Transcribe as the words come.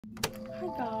Hi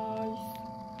guys,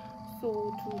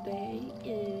 so today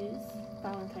is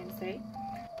Valentine's Day.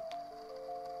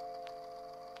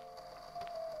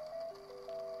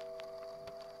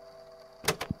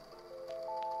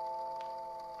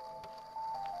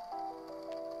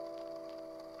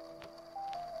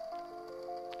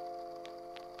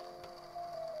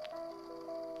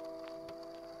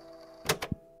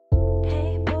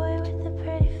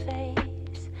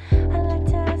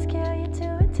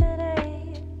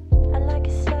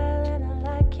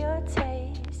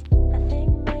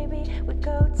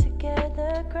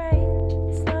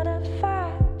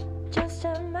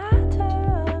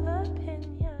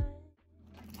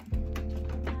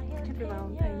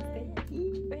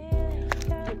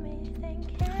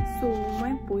 So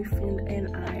my boyfriend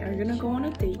and I are gonna go on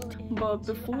a date, but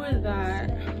before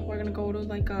that we're gonna go to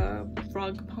like a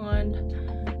frog pond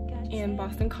in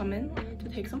Boston Common to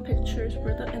take some pictures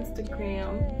for the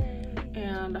Instagram.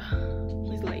 And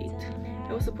he's late.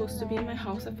 It was supposed to be in my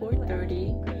house at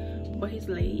 4:30, but he's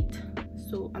late,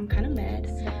 so I'm kind of mad,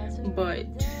 but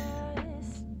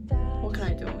what can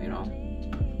I do, you know?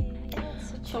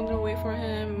 So I'm gonna wait for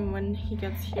him. When he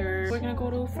gets here, we're gonna go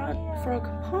to frog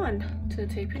pond to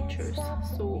take pictures.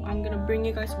 So I'm gonna bring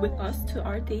you guys with us to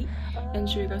our date and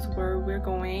show you guys where we're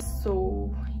going.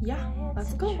 So yeah,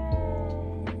 let's go.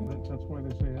 That's why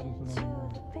they say Edison on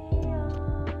the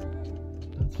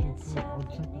That's so cool. I'll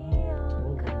check it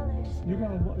out. You're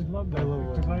gonna love that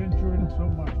because I enjoyed it so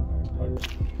much.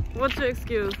 What's your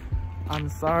excuse? I'm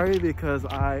sorry because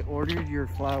I ordered your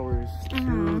flowers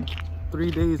 3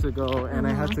 days ago and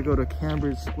I had to go to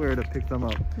Cambridge Square to pick them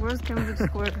up. Where's Cambridge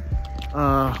Square?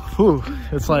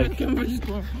 It's like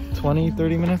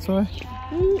 20-30 minutes away.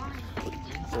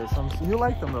 You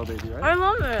like them though, baby, right? I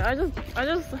love it. I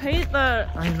just hate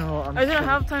that I know. I didn't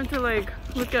have time to like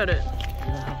look at it.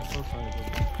 Yeah, I'm so sorry,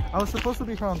 baby. I was supposed to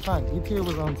be here on time. ETA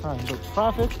was on time, but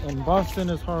traffic in Boston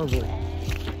is horrible.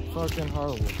 Fucking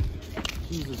horrible.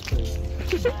 Jesus Christ.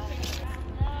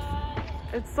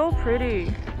 It's so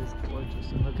pretty. It's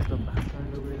gorgeous. And look at the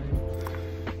background over there.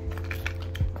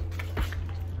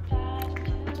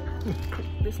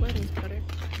 This lighting's better.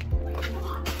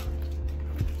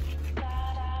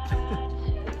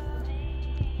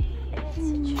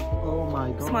 Oh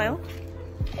my god. Smile.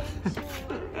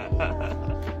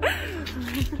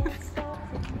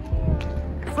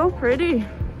 So pretty.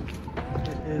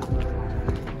 It is.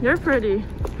 You're pretty.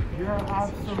 You're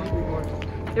absolutely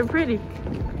gorgeous. You're pretty.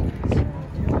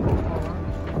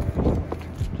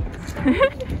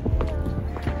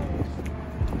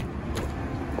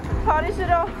 Party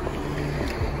싫어.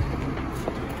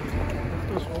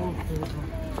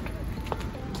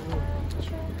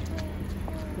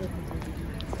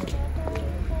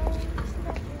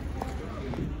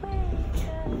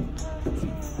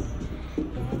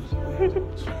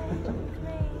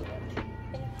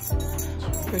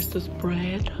 There's this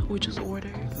bread we just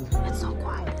ordered. It's so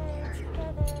quiet in here.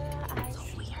 It's so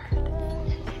weird.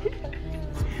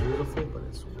 It's beautiful, but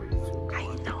it's way too I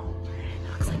know. It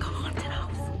looks like a haunted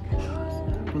house.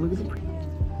 But look at the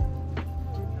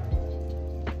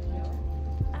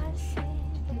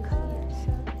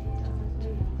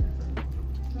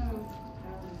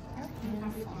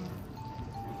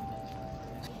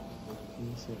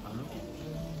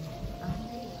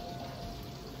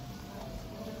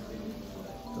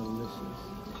delicious.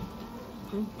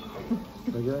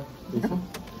 Regular? Decent?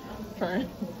 Fine.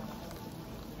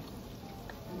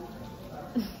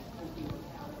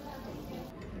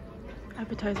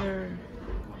 Appetizer.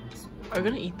 Are you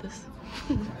gonna eat this?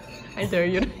 I dare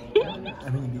you. I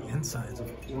mean, the insides, of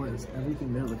course.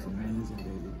 Everything there looks amazing,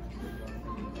 baby.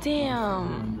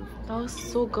 Damn. That was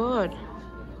so good.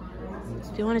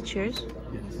 Do you want to cheers?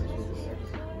 Yes.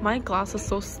 My glass is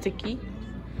so sticky.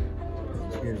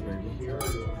 Cheers, baby.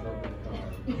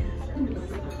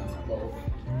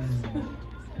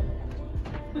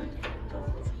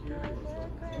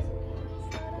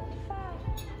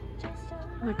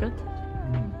 Is it good?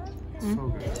 So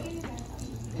good.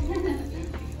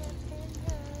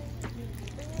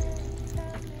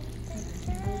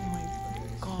 Oh my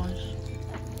gosh.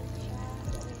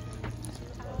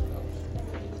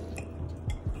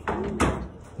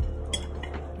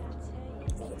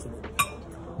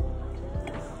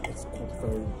 It's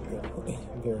very good.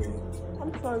 Very.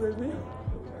 I'm sorry, baby.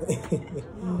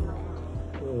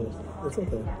 It's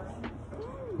okay.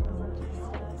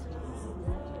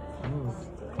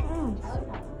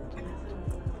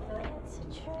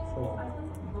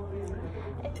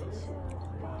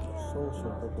 So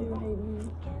good. You hate me.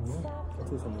 It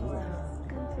tastes amazing.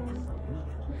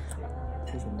 It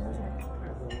tastes amazing.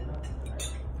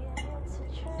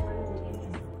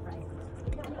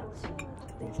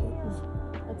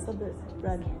 It's a bit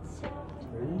red.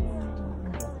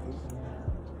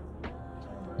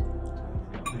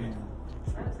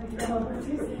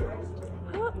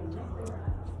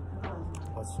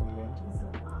 What's some more?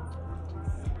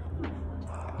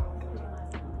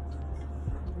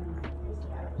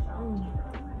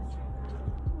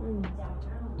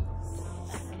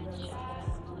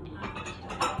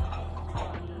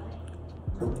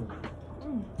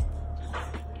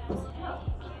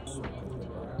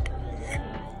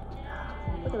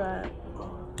 Look at that.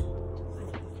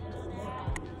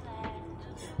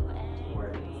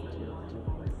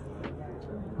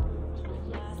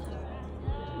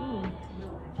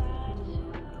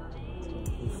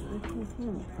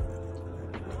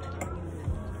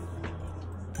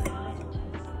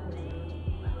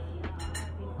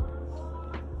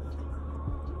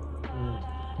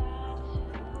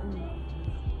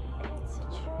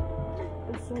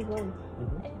 It's so good.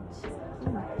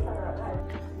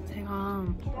 제가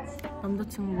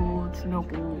남자친구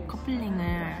주려고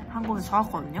커플링을 한국에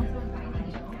사왔거든요.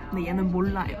 근데 얘는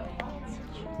몰라요.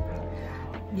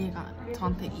 얘가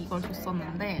저한테 이걸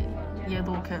줬었는데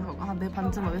얘도 계속 내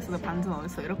반지는 어딨어, 내 반지는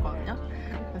어딨어 이랬거든요.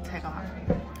 그래서 제가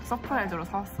서프라이즈로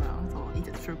사왔어요. 그래서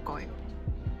이제 줄 거예요.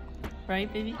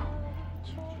 Right, baby?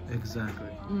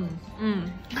 Exactly.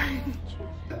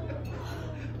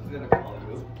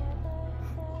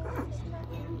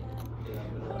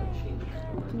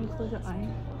 Can you close your eye?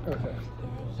 Okay.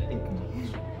 Did you close your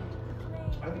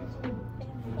eye?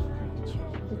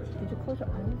 Did you close your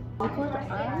eye? I close my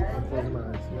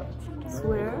eyes, yeah.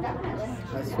 Swear?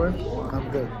 I swear, I'm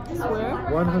good. Swear?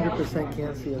 100%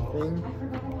 can't see a thing.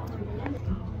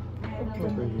 Okay. Oh,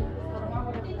 baby.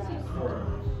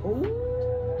 Oh.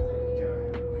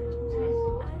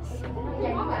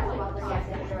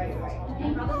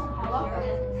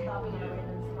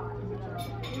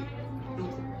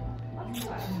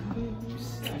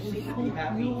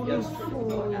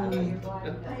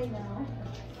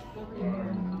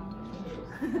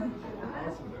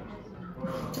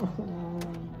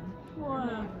 What?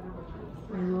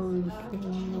 I love you so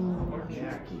much.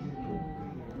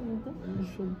 You're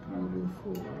so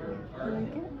beautiful. You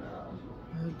like it?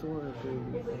 I adore it,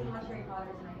 baby.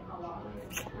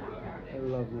 I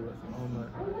love you with all my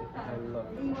heart. I love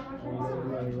you. I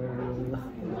love you. I love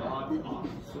you. I love you.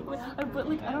 But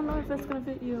like, I don't know if that's gonna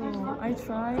fit you. I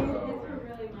tried,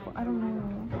 but I don't know.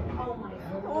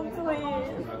 Oh, please.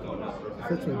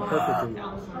 Fits me perfectly.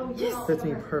 Yes. Fits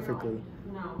me perfectly.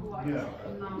 Yeah.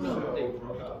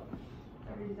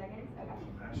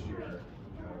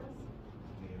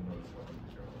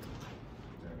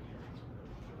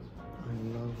 I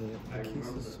love it. The case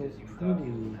is so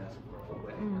pretty.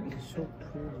 It's so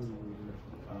pretty.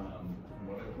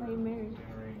 Why are you married?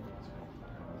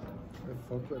 I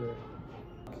fuck with it.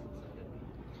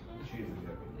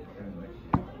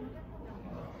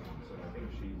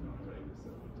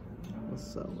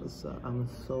 What's up? What's up? I'm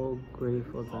so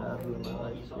grateful to have you in my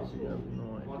life, baby. You have no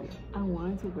idea. I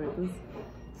wanted to wear this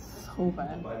so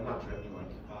bad.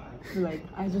 Like,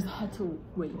 I just had to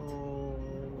wait. Oh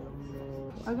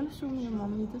no. Are you gonna show me your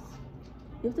mom this?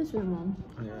 You have to show your mom.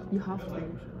 Yeah. You have to.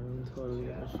 I'm totally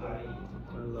gonna show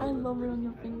you. I love it on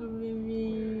your finger,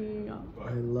 baby.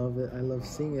 I love it. I love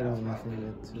seeing it on my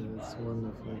finger too. It's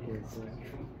wonderful.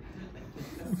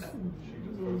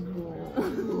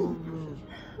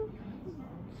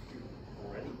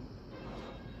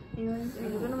 You're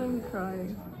gonna make me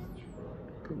cry.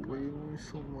 Good way me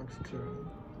so much too.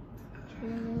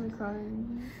 You're gonna make me cry.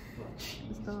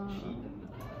 Stop.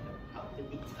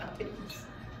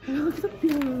 Look at the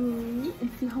blue and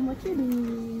see how much it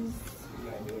is.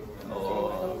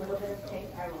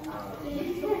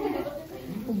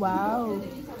 Wow.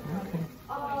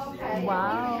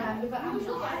 Wow.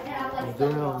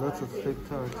 Damn, that's a thick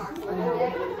touch.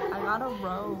 I got a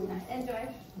rose.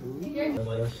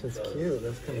 Ooh, that's just cute.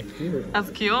 That's kind of cute. That's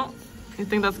cute? You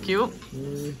think that's cute?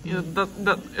 Yeah,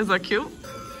 is that cute?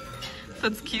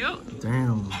 That's cute?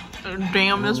 Damn.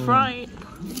 Damn is right.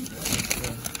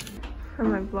 For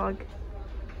my vlog.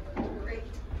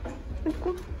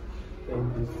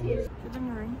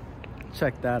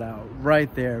 Check that out.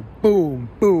 Right there. Boom,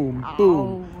 boom,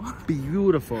 boom.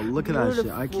 Beautiful. Look at that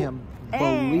shit. I can't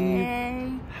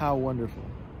believe how wonderful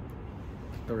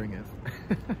the ring is.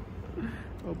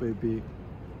 Oh, baby.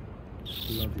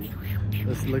 Love you.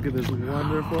 Let's look at this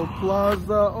wonderful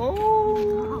plaza.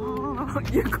 Oh,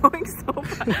 you're going so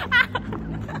fast.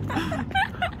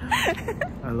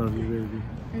 I love you, baby.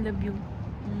 I love you.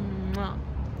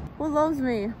 Who loves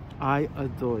me? I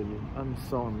adore you. I'm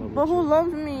so in love But with you. who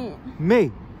loves me?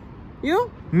 Me.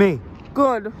 You? Me.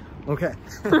 Good. Okay.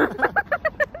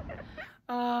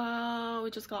 We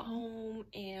just got home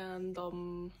and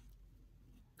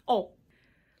oh,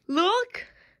 look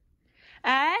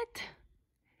at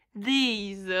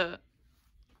these.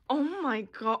 Oh my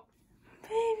god,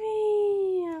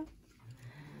 baby,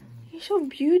 you're so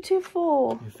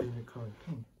beautiful. Your favorite color,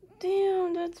 pink.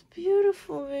 Damn, that's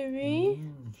beautiful, baby.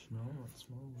 Smell it.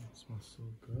 It smells so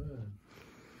good.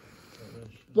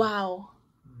 Wow.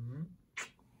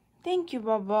 Thank you,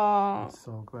 Baba. I'm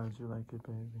so glad you like it,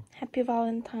 baby. Happy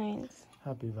Valentine's.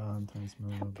 Happy Valentine's, my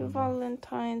love. Happy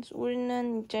Valentine's.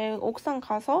 우리는 이제 옥상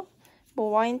가서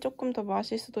뭐 와인 조금 더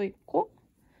마실 수도 있고,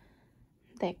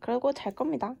 네, 그리고 잘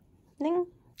겁니다. 넹.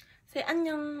 Say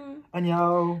안녕.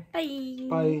 안녕. Bye.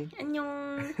 Bye. 안녕.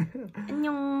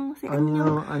 안녕. Say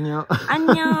안녕. 안녕.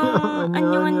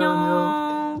 안녕.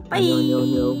 안녕. Bye.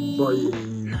 안녕.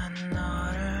 Bye.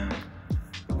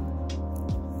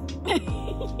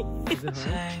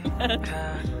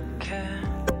 생각해